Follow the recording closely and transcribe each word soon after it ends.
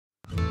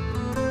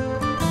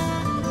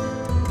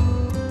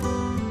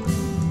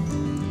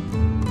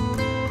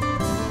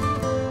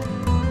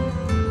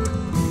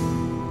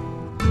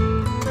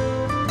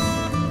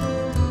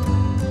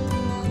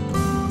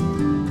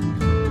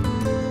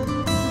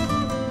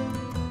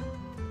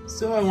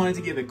So I wanted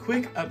to give a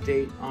quick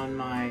update on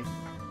my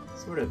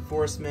sort of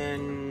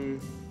Forestmen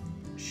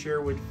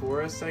Sherwood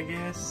Forest, I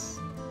guess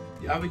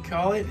I would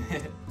call it.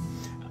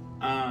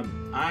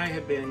 I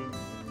have been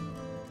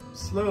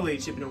slowly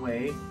chipping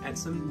away at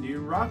some new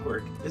rock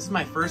work. This is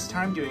my first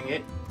time doing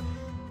it,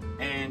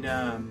 and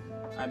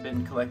I've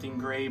been collecting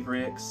gray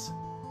bricks.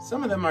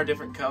 Some of them are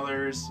different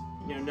colors.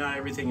 You know, not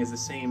everything is the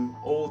same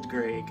old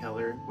gray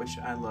color, which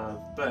I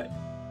love, but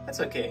that's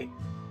okay.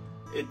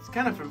 It's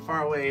kind of from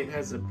far away, it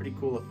has a pretty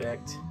cool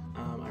effect.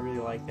 I really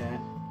like that.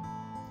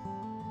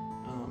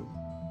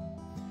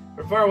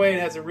 From far away, it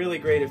has a really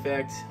great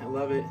effect. I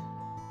love it.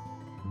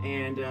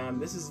 And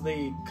this is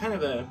the kind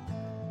of a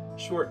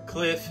short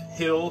cliff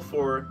hill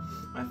for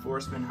my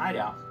Forestmen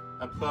hideout.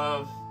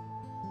 Above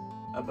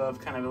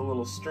kind of a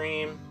little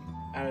stream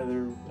out of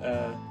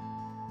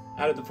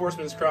the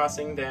Forestmen's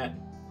Crossing that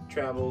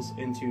travels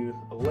into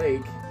a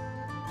lake.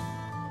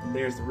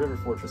 There's the river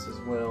fortress as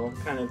well,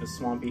 kind of a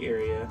swampy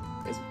area,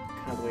 is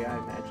kind of the way I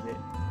imagine it.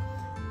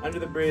 Under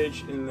the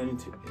bridge and then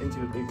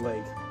into a big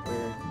lake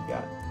where you've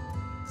got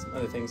some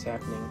other things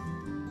happening.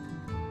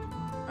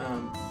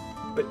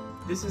 But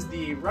this is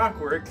the rock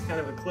work,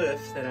 kind of a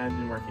cliff that I've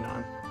been working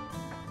on.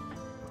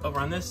 Over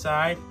on this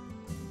side,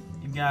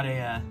 you've got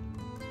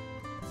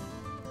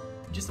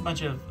just a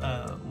bunch of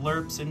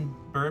lerps and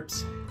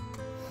burps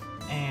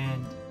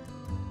and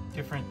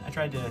different. I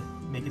tried to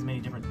make as many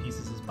different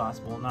pieces as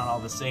possible, not all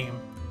the same,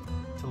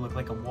 to look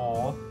like a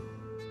wall.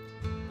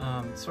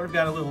 Sort of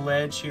got a little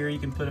ledge here. You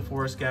can put a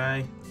forest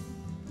guy.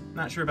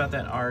 Not sure about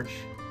that arch.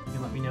 You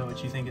can let me know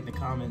what you think in the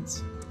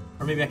comments,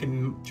 or maybe I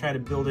can try to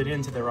build it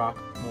into the rock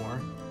more.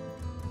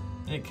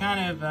 And it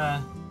kind of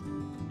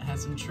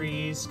has some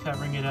trees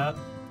covering it up,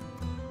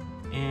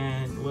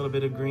 and a little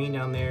bit of green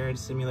down there to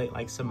simulate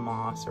like some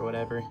moss or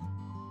whatever.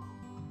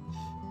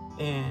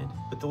 And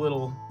with the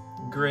little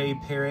gray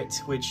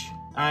parrot, which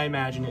I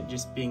imagine it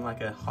just being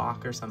like a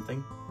hawk or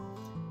something,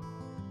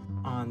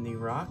 on the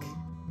rock.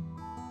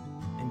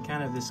 And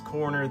kind of this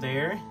corner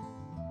there.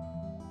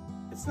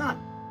 It's not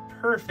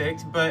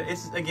perfect, but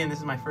it's, again, this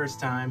is my first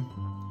time.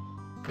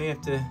 May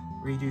have to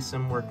redo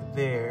some work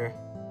there.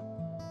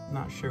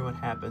 Not sure what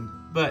happened,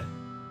 but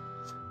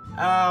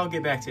I'll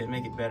get back to it,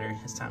 make it better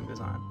as time goes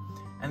on.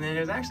 And then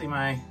there's actually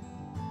my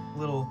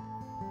little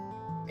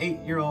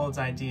 8-year-old's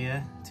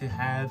idea to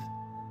have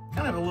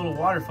kind of a little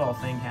waterfall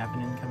thing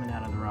happening coming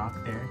out of the rock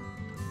there.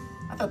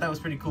 I thought that was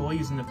pretty cool,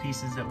 using the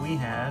pieces that we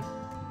have.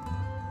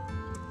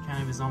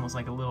 Kind of is almost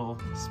like a little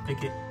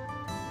spigot,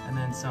 and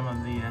then some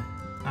of the,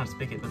 not a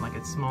spigot, but like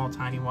a small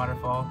tiny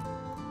waterfall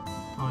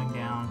going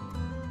down,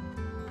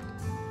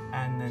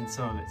 and then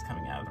some of it's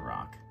coming out of the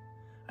rock.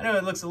 I know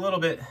it looks a little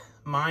bit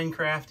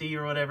Minecrafty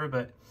or whatever,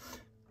 but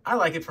I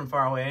like it from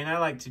far away, and I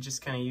like to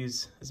just kind of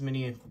use as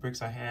many of the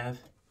bricks I have.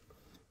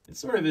 It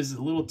sort of is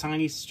a little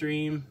tiny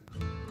stream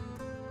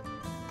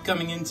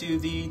coming into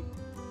the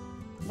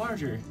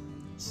larger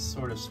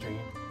sort of stream.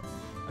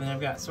 And then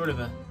I've got sort of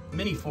a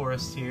mini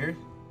forest here.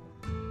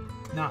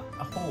 Not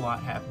a whole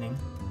lot happening.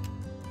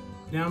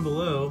 Down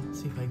below,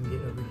 let's see if I can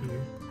get over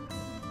here.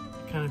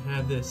 I kind of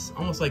have this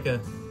almost like a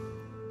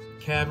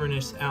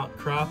cavernous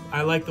outcrop.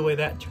 I like the way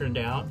that turned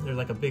out. There's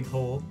like a big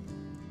hole,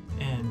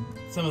 and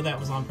some of that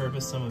was on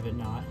purpose, some of it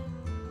not.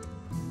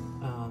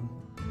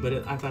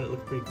 But I thought it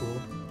looked pretty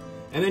cool.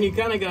 And then you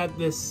kind of got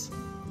this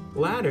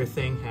ladder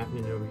thing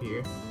happening over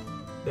here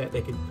that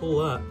they could pull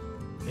up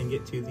and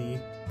get to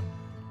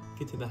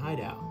the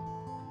hideout,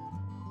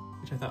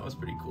 which I thought was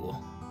pretty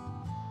cool.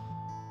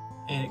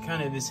 And it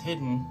kind of is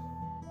hidden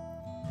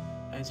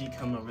as you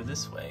come over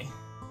this way,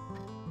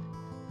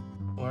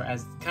 or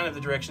as kind of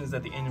the directions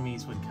that the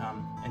enemies would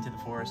come into the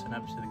forest and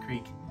up to the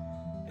creek.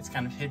 It's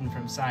kind of hidden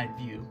from side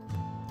view,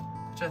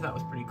 which I thought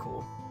was pretty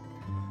cool.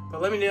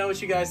 But let me know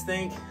what you guys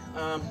think.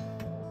 I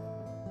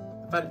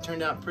thought it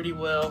turned out pretty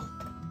well.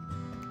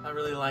 I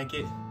really like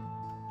it,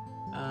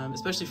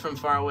 especially from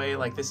far away.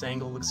 Like, this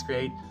angle looks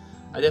great.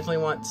 I definitely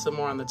want some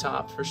more on the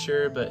top for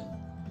sure, but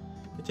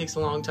it takes a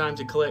long time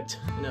to collect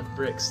enough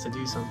bricks to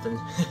do something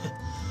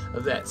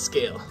of that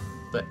scale.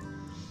 But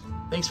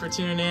thanks for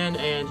tuning in,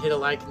 and hit a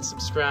like and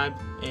subscribe,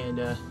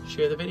 and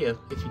share the video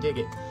if you dig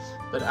it.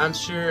 But I'm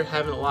sure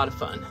having a lot of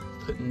fun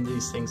putting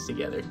these things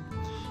together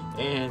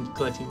and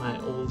collecting my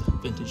old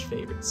vintage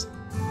favorites.